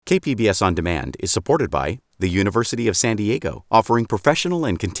KPBS On Demand is supported by the University of San Diego, offering professional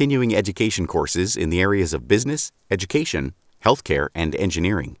and continuing education courses in the areas of business, education, healthcare, and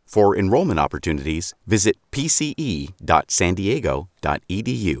engineering. For enrollment opportunities, visit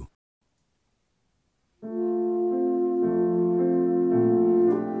pce.sandiego.edu.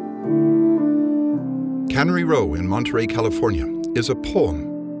 Cannery Row in Monterey, California is a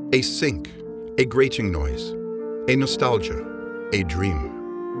poem, a sink, a grating noise, a nostalgia, a dream.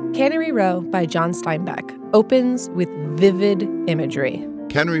 Cannery Row by John Steinbeck opens with vivid imagery.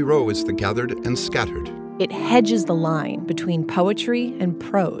 Cannery Row is the gathered and scattered. It hedges the line between poetry and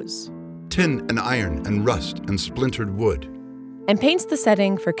prose. Tin and iron and rust and splintered wood. And paints the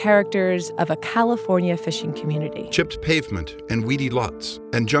setting for characters of a California fishing community. Chipped pavement and weedy lots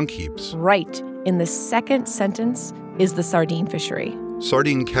and junk heaps. Right in the second sentence is the sardine fishery.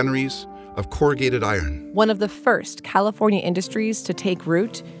 Sardine canneries of corrugated iron. One of the first California industries to take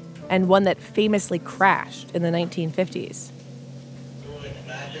root, and one that famously crashed in the 1950s.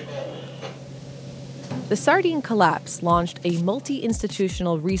 The sardine collapse launched a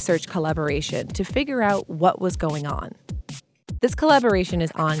multi-institutional research collaboration to figure out what was going on. This collaboration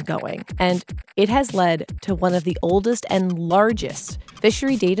is ongoing, and it has led to one of the oldest and largest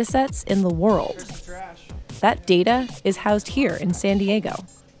fishery data sets in the world. That data is housed here in San Diego.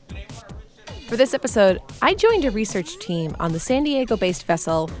 For this episode, I joined a research team on the San Diego-based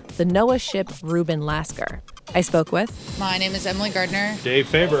vessel, the NOAA ship Reuben Lasker. I spoke with... My name is Emily Gardner. Dave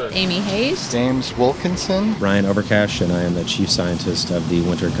Faber. Amy Hayes. James Wilkinson. Ryan Overcash, and I am the chief scientist of the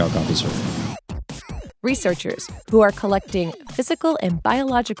Winter Kelp Coffee Survey. Researchers who are collecting physical and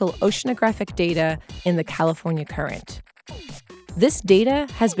biological oceanographic data in the California Current. This data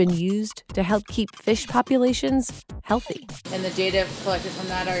has been used to help keep fish populations healthy. And the data collected from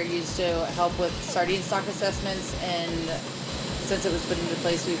that are used to help with sardine stock assessments, and since it was put into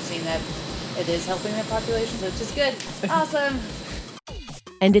place, we've seen that it is helping the population, which is good. Awesome.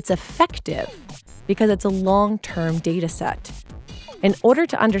 And it's effective because it's a long-term data set. In order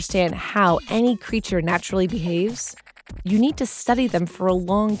to understand how any creature naturally behaves, you need to study them for a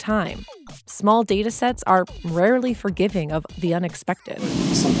long time. Small data sets are rarely forgiving of the unexpected.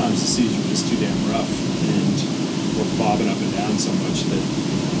 Sometimes the seas are just too damn rough, and we're bobbing up and down so much that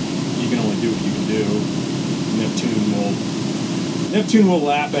you can only do what you can do. Neptune will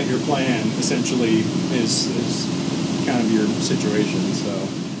laugh at your plan, essentially, is kind of your situation. So,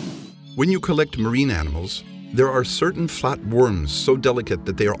 when you collect marine animals, there are certain flat worms so delicate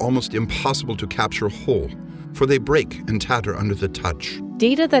that they are almost impossible to capture whole, for they break and tatter under the touch.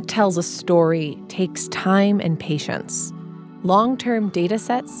 Data that tells a story takes time and patience. Long-term data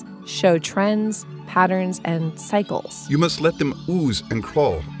sets show trends, patterns, and cycles. You must let them ooze and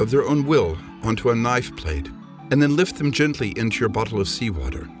crawl of their own will onto a knife blade, and then lift them gently into your bottle of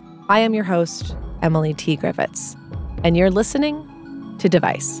seawater. I am your host, Emily T. Griffiths, and you're listening to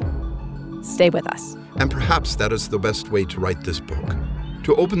Device. Stay with us. And perhaps that is the best way to write this book,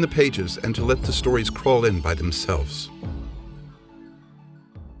 to open the pages and to let the stories crawl in by themselves.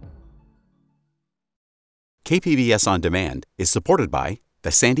 KPBS On Demand is supported by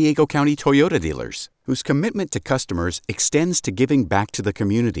the San Diego County Toyota dealers, whose commitment to customers extends to giving back to the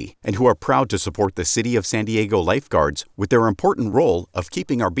community and who are proud to support the City of San Diego lifeguards with their important role of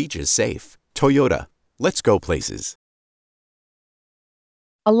keeping our beaches safe. Toyota, let's go places.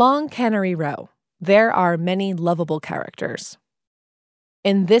 Along Cannery Row, there are many lovable characters.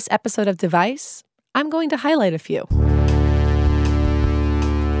 In this episode of Device, I'm going to highlight a few.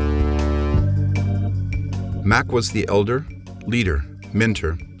 Mac was the elder, leader,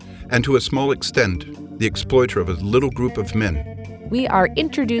 mentor, and to a small extent, the exploiter of a little group of men. We are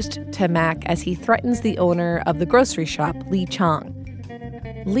introduced to Mac as he threatens the owner of the grocery shop, Lee Chong.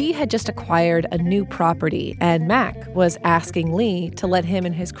 Lee had just acquired a new property, and Mac was asking Lee to let him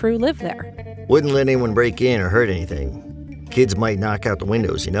and his crew live there. Wouldn't let anyone break in or hurt anything. Kids might knock out the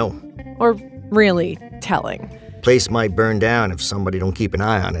windows, you know. Or really telling. Place might burn down if somebody don't keep an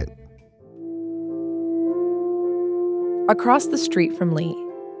eye on it. Across the street from Lee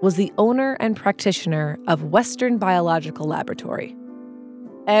was the owner and practitioner of Western Biological Laboratory.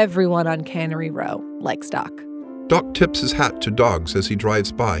 Everyone on Cannery Row likes Doc. Doc tips his hat to dogs as he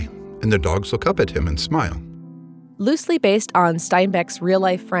drives by, and the dogs look up at him and smile. Loosely based on Steinbeck's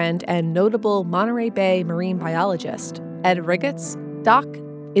real-life friend and notable Monterey Bay marine biologist, Ed Rigetts, Doc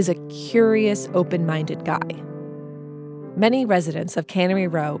is a curious, open-minded guy. Many residents of Cannery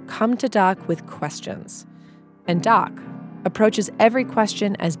Row come to Doc with questions, and Doc approaches every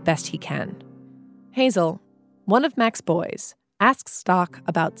question as best he can. Hazel, one of Mac's boys, asks Doc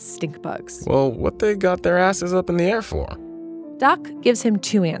about stink bugs. Well, what they got their asses up in the air for? Doc gives him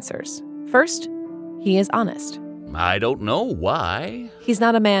two answers. First, he is honest. I don't know why. He's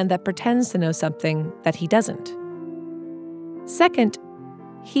not a man that pretends to know something that he doesn't. Second,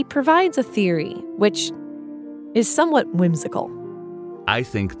 he provides a theory which is somewhat whimsical. I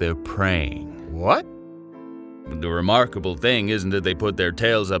think they're praying. What? The remarkable thing isn't that they put their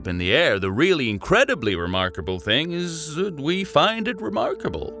tails up in the air. The really incredibly remarkable thing is that we find it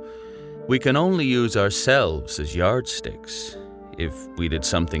remarkable. We can only use ourselves as yardsticks. If we did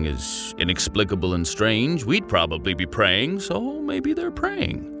something as inexplicable and strange, we'd probably be praying, so maybe they're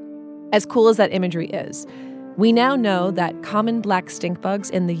praying. As cool as that imagery is, we now know that common black stink bugs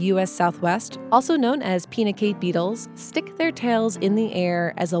in the U.S. Southwest, also known as Pinacate beetles, stick their tails in the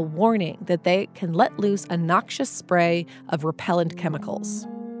air as a warning that they can let loose a noxious spray of repellent chemicals.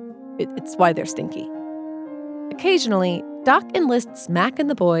 It's why they're stinky. Occasionally, Doc enlists Mac and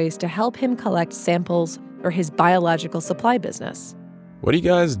the boys to help him collect samples for his biological supply business. What do you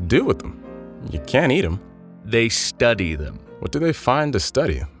guys do with them? You can't eat them. They study them. What do they find to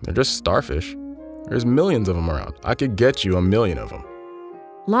study? They're just starfish. There's millions of them around. I could get you 1 million of them.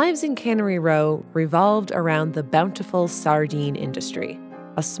 Lives in Cannery Row revolved around the bountiful sardine industry,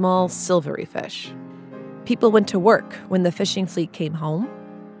 a small silvery fish. People went to work when the fishing fleet came home,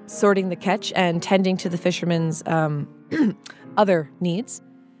 sorting the catch and tending to the fishermen's other needs.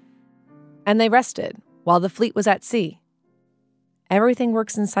 And they rested while the fleet was at sea. Everything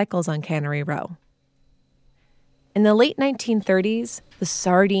works in cycles on Cannery Row. In the late 1930s, the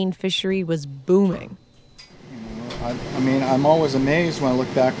sardine fishery was booming. I'm always amazed when I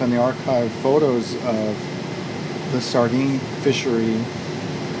look back on the archived photos of the sardine fishery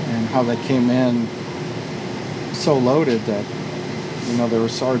and how they came in so loaded that, there were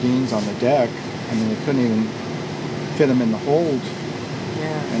sardines on the deck. They couldn't even fit them in the hold.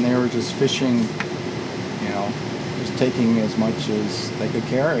 Yeah. And they were just fishing, just taking as much as they could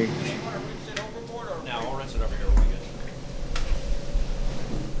carry.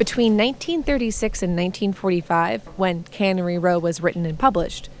 Between 1936 and 1945, when Cannery Row was written and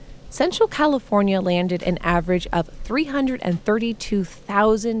published, Central California landed an average of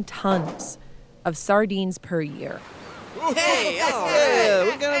 332,000 tons of sardines per year. We're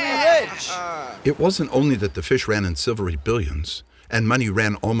gonna be rich. It wasn't only that the fish ran in silvery billions, and money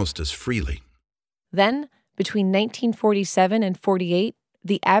ran almost as freely. Then, between 1947 and 48,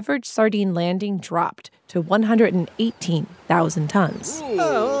 the average sardine landing dropped to 118,000 tons.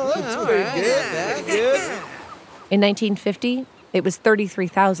 Oh, that's pretty good. That's good. In 1950, it was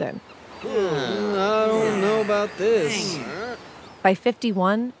 33,000. I don't know about this. By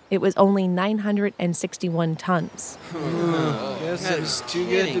 51, it was only 961 tons. Guess that's too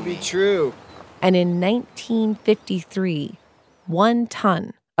good to be true. And in 1953, 1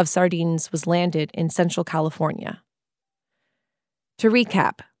 ton of sardines was landed in Central California. To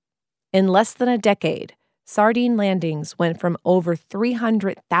recap, in less than a decade, sardine landings went from over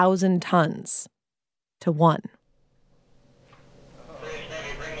 300,000 tons to 1.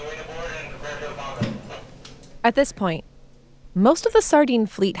 At this point, most of the sardine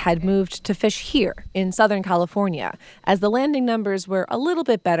fleet had moved to fish here in Southern California, as the landing numbers were a little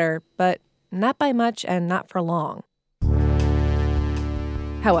bit better, but not by much and not for long.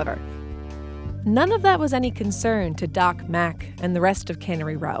 However, none of that was any concern to Doc, Mac, and the rest of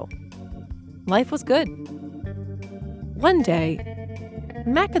Cannery Row. Life was good. One day,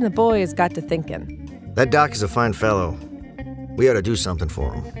 Mac and the boys got to thinking. That Doc is a fine fellow. We ought to do something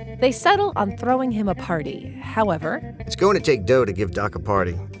for him. They settled on throwing him a party. However, it's going to take dough to give Doc a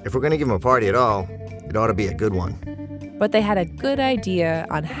party. If we're going to give him a party at all, it ought to be a good one. But they had a good idea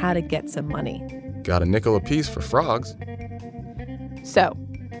on how to get some money. Got a nickel apiece for frogs. So,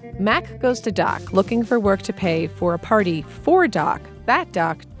 Mac goes to Doc looking for work to pay for a party for Doc that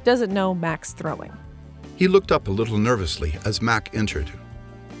Doc doesn't know Mac's throwing. He looked up a little nervously as Mac entered.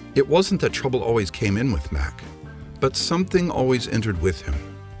 It wasn't that trouble always came in with Mac, but something always entered with him.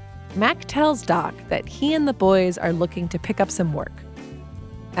 Mac tells Doc that he and the boys are looking to pick up some work.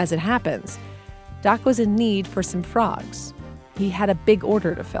 As it happens, Doc was in need for some frogs. He had a big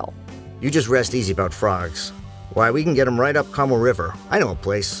order to fill. You just rest easy about frogs. Why, we can get them right up Como River. I know a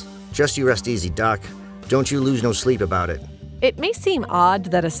place. Just you rest easy, Doc. Don't you lose no sleep about it. It may seem odd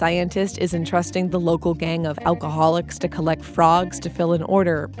that a scientist is entrusting the local gang of alcoholics to collect frogs to fill an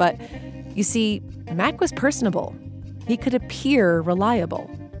order, but you see, Mac was personable. He could appear reliable.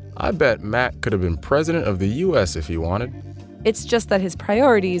 I bet Mac could have been president of the U.S. if he wanted. It's just that his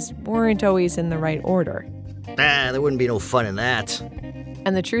priorities weren't always in the right order. There wouldn't be no fun in that.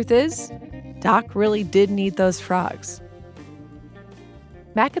 And the truth is, Doc really did need those frogs.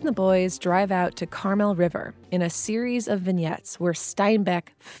 Mac and the boys drive out to Carmel River in a series of vignettes where Steinbeck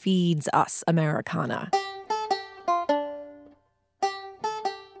feeds us Americana.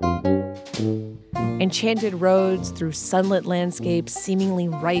 Enchanted roads through sunlit landscapes seemingly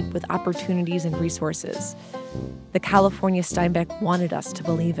ripe with opportunities and resources. The California Steinbeck wanted us to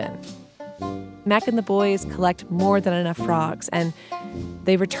believe in. Mac and the boys collect more than enough frogs, and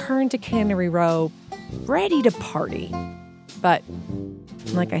they return to Cannery Row ready to party. But,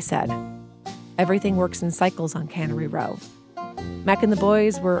 like I said, everything works in cycles on Cannery Row. Mac and the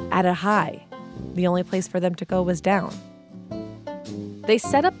boys were at a high. The only place for them to go was down. They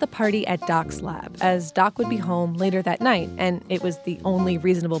set up the party at Doc's lab, as Doc would be home later that night, and it was the only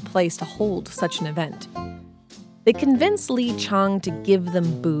reasonable place to hold such an event. They convinced Lee Chong to give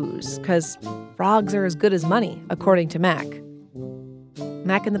them booze, because frogs are as good as money, according to Mac.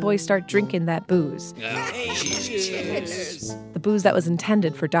 Mac and the boys start drinking that booze. The booze that was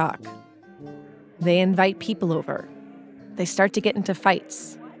intended for Doc. They invite people over. They start to get into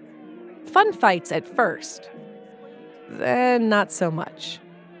fights. Fun fights at first. Then not so much.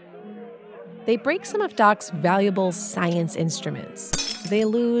 They break some of Doc's valuable science instruments. They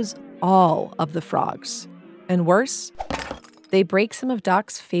lose all of the frogs. And worse, they break some of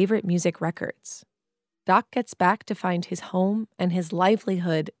Doc's favorite music records. Doc gets back to find his home and his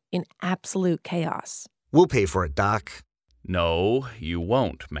livelihood in absolute chaos. We'll pay for it, Doc. No, you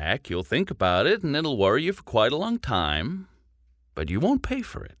won't, Mac. You'll think about it, and it'll worry you for quite a long time. But you won't pay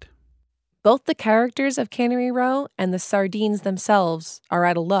for it. Both the characters of Cannery Row and the sardines themselves are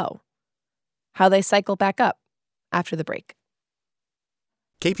at a low. How they cycle back up after the break.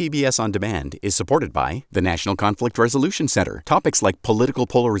 KPBS On Demand is supported by the National Conflict Resolution Center. Topics like political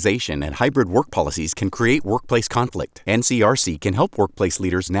polarization and hybrid work policies can create workplace conflict. NCRC can help workplace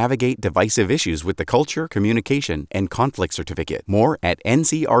leaders navigate divisive issues with the Culture, Communication, and Conflict Certificate. More at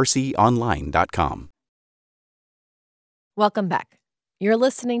ncrconline.com. Welcome back. You're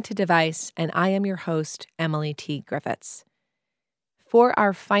listening to Device, and I am your host, Emily T. Griffiths. For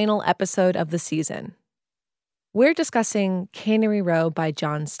our final episode of the season, we're discussing Cannery Row by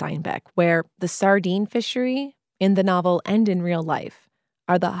John Steinbeck, where the sardine fishery, in the novel and in real life,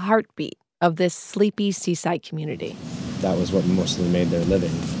 are the heartbeat of this sleepy seaside community. That was what mostly made their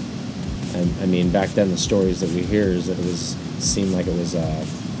living. And I mean, back then the stories that we hear is that seemed like it was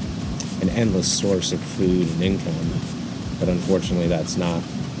an endless source of food and income. But unfortunately, that's not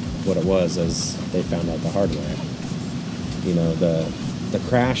what it was, as they found out the hard way. You know, the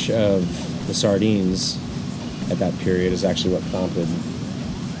crash of the sardines at that period is actually what prompted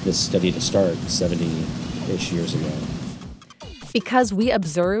this study to start 70-ish years ago. Because we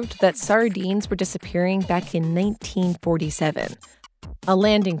observed that sardines were disappearing back in 1947. A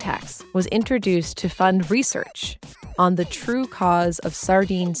landing tax was introduced to fund research on the true cause of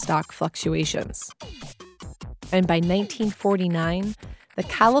sardine stock fluctuations. And by 1949, the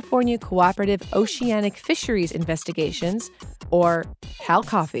California Cooperative Oceanic Fisheries Investigations, or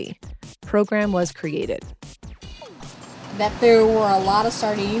CalCoffee, program was created. That there were a lot of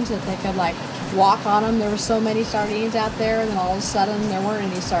sardines, that they could walk on them. There were so many sardines out there, and then all of a sudden there weren't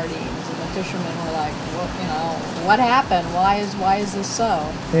any sardines. And the fishermen were like, well, what happened? Why is this so?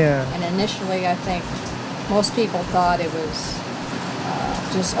 Yeah. And initially, I think most people thought it was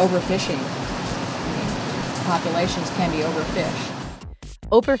just overfishing. Populations can be overfished.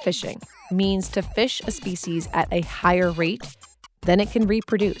 Overfishing means to fish a species at a higher rate than it can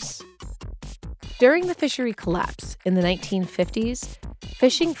reproduce. During the fishery collapse in the 1950s,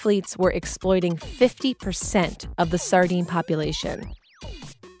 fishing fleets were exploiting 50% of the sardine population.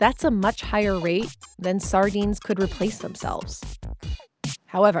 That's a much higher rate than sardines could replace themselves.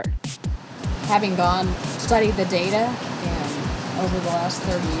 However, having studied the data, and over the last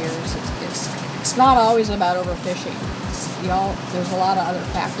 30 years, it's not always about overfishing. There's a lot of other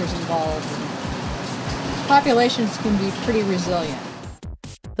factors involved. Populations can be pretty resilient.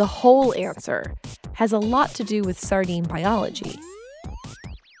 The whole answer has a lot to do with sardine biology.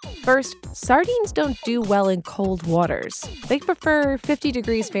 First, sardines don't do well in cold waters. They prefer 50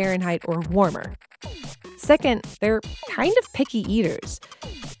 degrees Fahrenheit or warmer. Second, they're kind of picky eaters.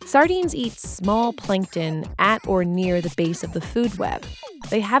 Sardines eat small plankton at or near the base of the food web.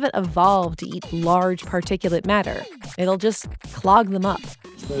 They haven't evolved to eat large particulate matter. It'll just clog them up.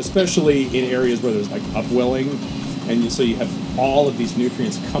 Especially in areas where there's upwelling, and so you have all of these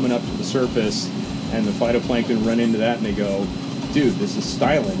nutrients coming up to the surface, and the phytoplankton run into that and they go, dude, this is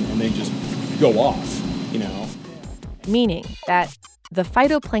styling, and they just go off, Meaning that the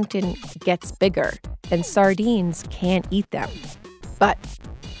phytoplankton gets bigger and sardines can't eat them. But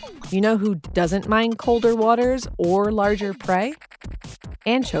you know who doesn't mind colder waters or larger prey?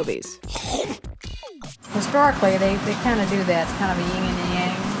 anchovies. Historically, they kind of do that. It's kind of a yin and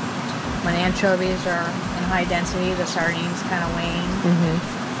yang. When anchovies are in high density, the sardines kind of wane.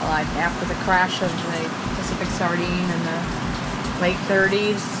 Like after the crash of the Pacific sardine in the late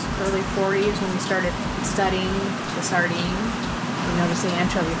 30s, early 40s, when we started studying the sardine, we noticed the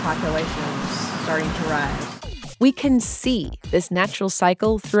anchovy population was starting to rise. We can see this natural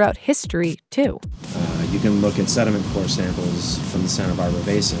cycle throughout history, too. You can look at sediment core samples from the Santa Barbara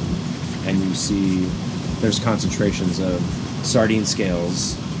Basin, and you see there's concentrations of sardine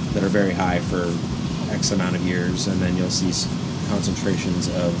scales that are very high for X amount of years, and then you'll see concentrations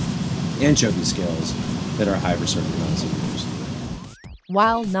of anchovy scales that are high for certain amounts of years.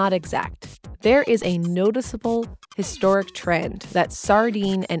 While not exact, there is a noticeable historic trend that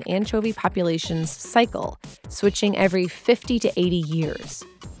sardine and anchovy populations cycle, switching every 50 to 80 years.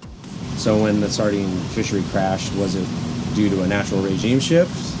 So when the sardine fishery crashed, was it due to a natural regime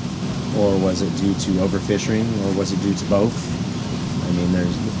shift, or was it due to overfishing, or was it due to both? I mean,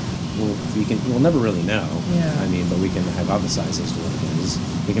 we'll never really know. Yeah. I mean, but we can hypothesize as to what it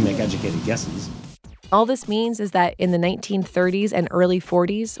is. We can make educated guesses. All this means is that in the 1930s and early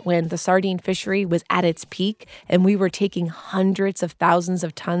 40s, when the sardine fishery was at its peak and we were taking hundreds of thousands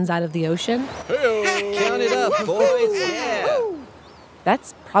of tons out of the ocean, count it up, boys, yeah.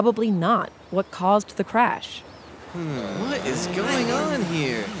 That's probably not what caused the crash. What is going on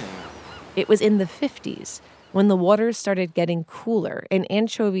here? It was in the 50s, when the waters started getting cooler and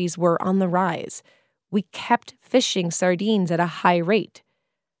anchovies were on the rise. We kept fishing sardines at a high rate.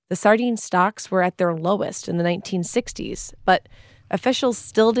 The sardine stocks were at their lowest in the 1960s, but officials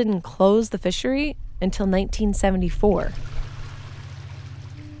still didn't close the fishery until 1974.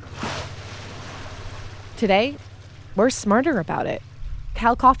 Today, we're smarter about it.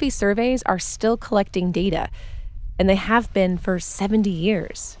 Cal Coffee surveys are still collecting data, and they have been for 70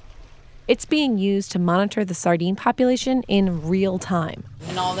 years. It's being used to monitor the sardine population in real time.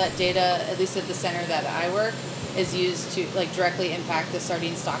 And all that data, at least at the center that I work, is used to directly impact the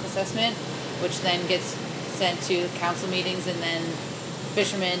sardine stock assessment, which then gets sent to council meetings, and then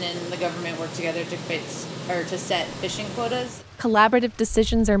fishermen and the government work together to set fishing quotas. Collaborative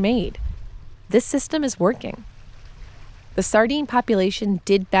decisions are made. This system is working. The sardine population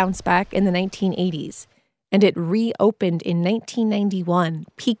did bounce back in the 1980s, and it reopened in 1991,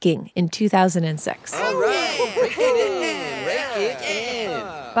 peaking in 2006. All right, rake it in.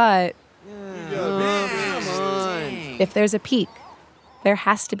 But come on. If there's a peak, there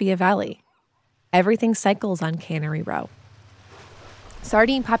has to be a valley. Everything cycles on Cannery Row.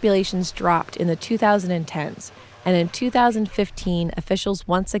 Sardine populations dropped in the 2010s, and in 2015, officials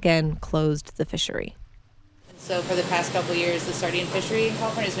once again closed the fishery. So for the past couple of years, the sardine fishery in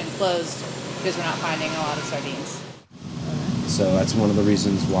California has been closed because we're not finding a lot of sardines. So that's one of the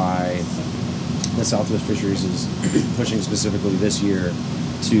reasons why the Southwest Fisheries is pushing specifically this year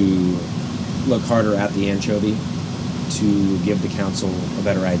to look harder at the anchovy, to give the council a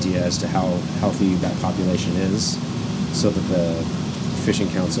better idea as to how healthy that population is, so that the Fishing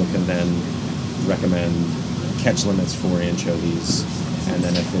Council can then recommend catch limits for anchovies. And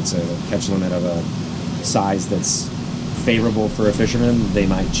then if it's a catch limit of a size that's favorable for a fisherman, they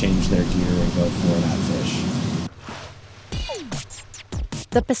might change their gear and go for that fish.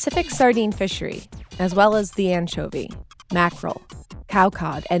 The Pacific sardine fishery, as well as the anchovy, mackerel,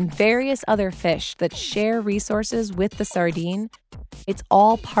 cowcod, and various other fish that share resources with the sardine, it's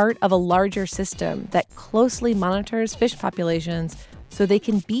all part of a larger system that closely monitors fish populations so they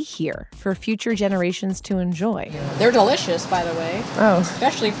can be here for future generations to enjoy. They're delicious, by the way. Oh.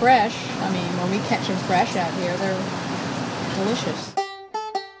 Especially fresh. I mean, when we catch them fresh out here, they're delicious.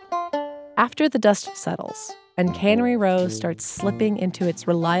 After the dust settles and Cannery Row starts slipping into its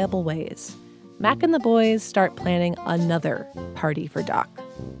reliable ways, Mac and the boys start planning another party for Doc.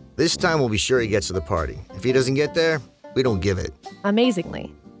 This time we'll be sure he gets to the party. If he doesn't get there, we don't give it.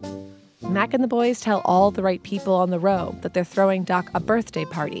 Amazingly, Mac and the boys tell all the right people on the row that they're throwing Doc a birthday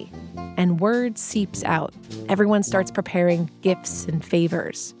party, and word seeps out. Everyone starts preparing gifts and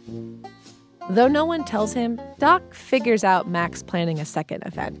favors. Though no one tells him, Doc figures out Mac's planning a second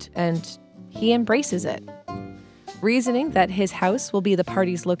event, and he embraces it. Reasoning that his house will be the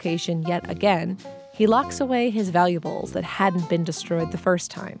party's location yet again, he locks away his valuables that hadn't been destroyed the first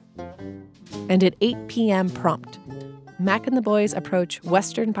time. And at 8 p.m. prompt, Mac and the boys approach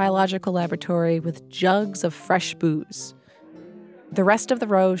Western Biological Laboratory with jugs of fresh booze. The rest of the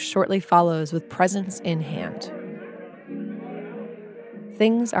row shortly follows with presents in hand.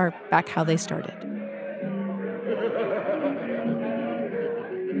 Things are back how they started.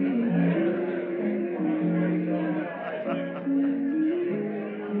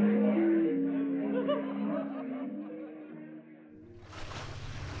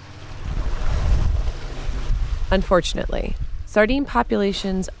 Unfortunately, sardine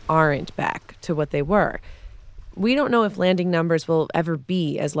populations aren't back to what they were. We don't know if landing numbers will ever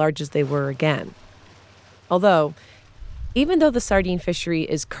be as large as they were again. Although, even though the sardine fishery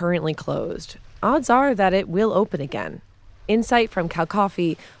is currently closed, odds are that it will open again. Insight from Cal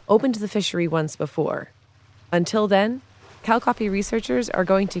Coffee opened the fishery once before. Until then, Cal Coffee researchers are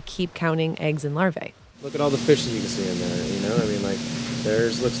going to keep counting eggs and larvae. Look at all the fish that you can see in there,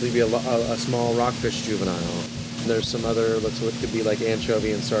 there's looks to be a small rockfish juvenile. There's some other, looks what could be like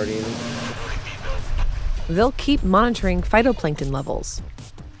anchovy and sardine. They'll keep monitoring phytoplankton levels,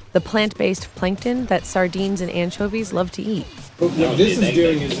 the plant-based plankton that sardines and anchovies love to eat. What this is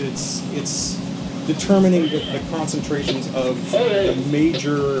doing is it's determining the concentrations of the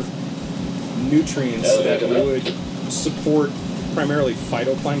major nutrients that would support primarily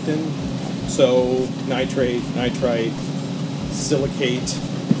phytoplankton. So nitrate, nitrite, silicate,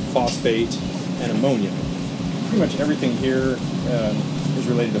 phosphate, and ammonia. Pretty much everything here is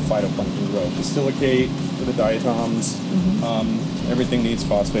related to phytoplankton growth. The silicate for the diatoms, everything needs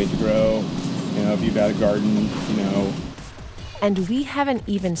phosphate to grow. If you've got a garden, And we haven't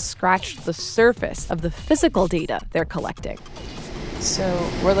even scratched the surface of the physical data they're collecting. So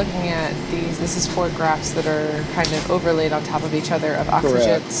we're looking at this is 4 graphs that are kind of overlaid on top of each other of oxygen,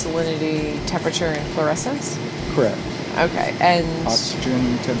 Correct. Salinity, temperature, and fluorescence? Correct. Okay, and...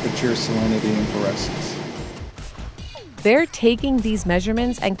 Oxygen, temperature, salinity, and fluorescence. They're taking these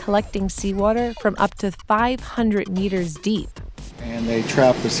measurements and collecting seawater from up to 500 meters deep. And they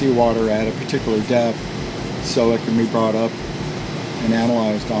trap the seawater at a particular depth so it can be brought up and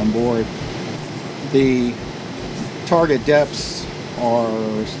analyzed on board. The target depths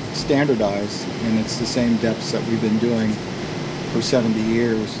are standardized, and it's the same depths that we've been doing for 70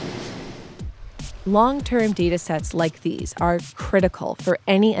 years. Long-term data sets like these are critical for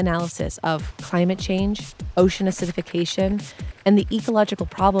any analysis of climate change, ocean acidification, and the ecological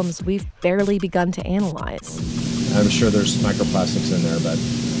problems we've barely begun to analyze. I'm sure there's microplastics in there, but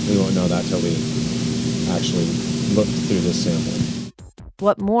we won't know that till we actually look through this sample.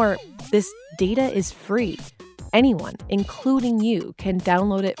 What more, this data is free. Anyone, including you, can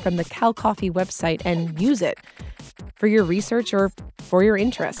download it from the Cal Coffee website and use it for your research or for your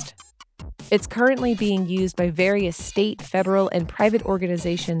interest. It's currently being used by various state, federal, and private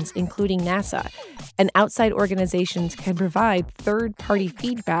organizations, including NASA, and outside organizations can provide third-party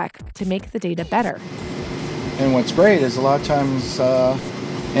feedback to make the data better. And what's great is a lot of times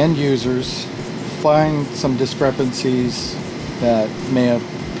end users find some discrepancies that may have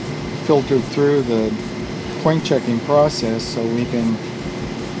filtered through the point checking process so we can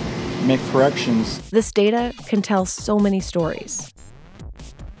make corrections. This data can tell so many stories.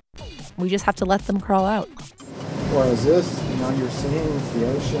 We just have to let them crawl out. Whereas this, you're seeing the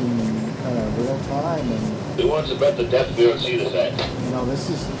ocean kind of real time, and Who wants to bet the depth we don't see this at? this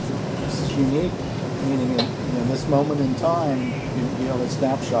is unique. Meaning, in this moment in time, you have a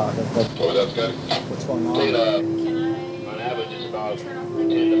snapshot of what's going on. On average, it's about 10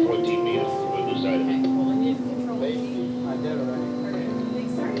 to 14 meters on this side of it. I did already. They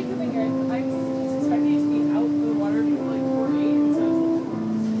started coming in. I was expecting it to be out in the water for like 4 days.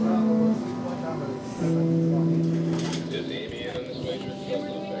 Is Amy in this picture?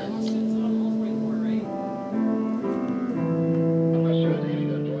 I'm not sure if Amy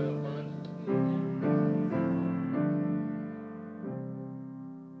got joined on the line.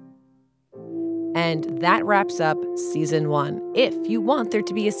 And that wraps up Season 1. If you want there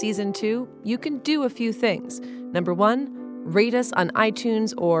to be a Season 2, you can do a few things. Number 1, rate us on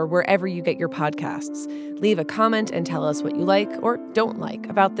iTunes or wherever you get your podcasts. Leave a comment and tell us what you like or don't like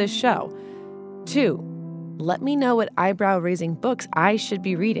about this show. 2, let me know what eyebrow-raising books I should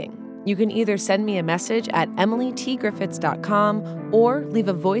be reading. You can either send me a message at emilytgriffiths.com or leave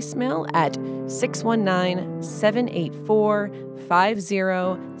a voicemail at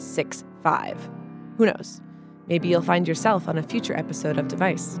 619-784-5065. Who knows? Maybe you'll find yourself on a future episode of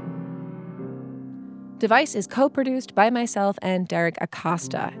Device. Device is co-produced by myself and Derek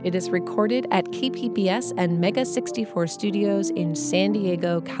Acosta. It is recorded at KPBS and Mega 64 Studios in San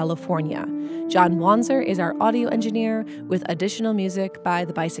Diego, California. John Wanzer is our audio engineer with additional music by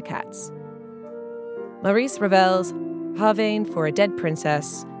the Bicicats. Maurice Ravel's Havane for a Dead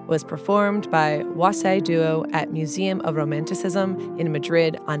Princess was performed by Wasai Duo at Museum of Romanticism in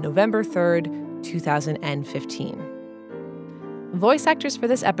Madrid on November 3rd, 2015. Voice actors for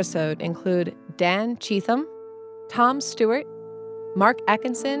this episode include Dan Cheatham, Tom Stewart, Mark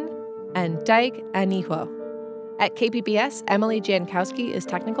Atkinson, and Daig Anihuo. At KPBS, Emily Jankowski is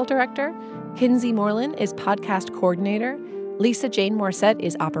technical director, Kinsey Moreland is podcast coordinator, Lisa Jane Morissette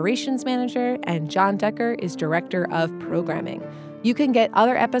is operations manager, and John Decker is director of programming. You can get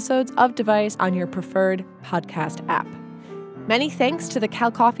other episodes of Device on your preferred podcast app. Many thanks to the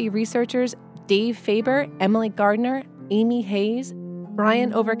Cal Coffee researchers Dave Faber, Emily Gardner, Amy Hayes,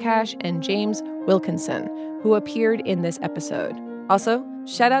 Brian Overcash, and James Wilkinson, who appeared in this episode. Also,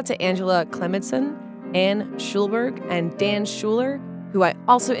 shout out to Angela Clemenson, Anne Schulberg, and Dan Schuler, who I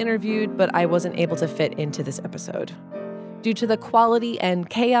also interviewed, but I wasn't able to fit into this episode. Due to the quality and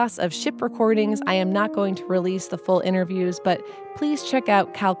chaos of ship recordings, I am not going to release the full interviews, but please check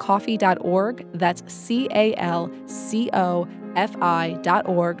out calcoffee.org. That's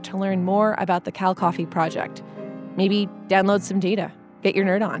CALCOFI.org to learn more about the Cal Coffee Project. Maybe download some data. Get your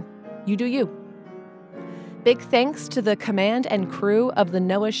nerd on. You do you. Big thanks to the command and crew of the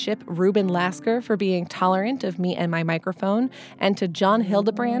NOAA ship Ruben Lasker for being tolerant of me and my microphone, and to John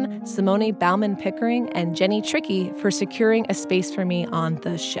Hildebrand, Simone Bauman-Pickering, and Jenny Trickey for securing a space for me on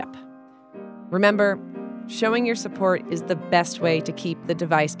the ship. Remember, showing your support is the best way to keep the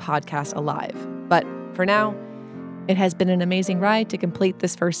Device podcast alive. But for now, it has been an amazing ride to complete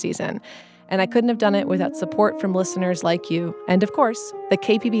this first season, and I couldn't have done it without support from listeners like you, and of course, the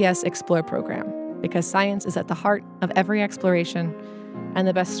KPBS Explore program. Because science is at the heart of every exploration, and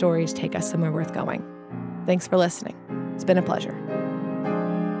the best stories take us somewhere worth going. Thanks for listening. It's been a pleasure.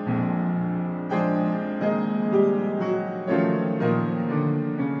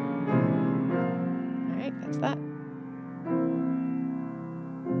 All right, that's that.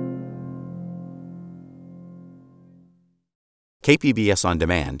 KPBS On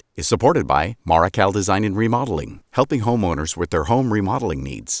Demand is supported by Marrokal Design and Remodeling, helping homeowners with their home remodeling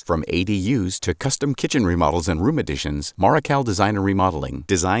needs. From ADUs to custom kitchen remodels and room additions, Marrokal Design and Remodeling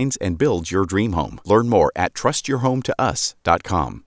designs and builds your dream home. Learn more at trustyourhometous.com.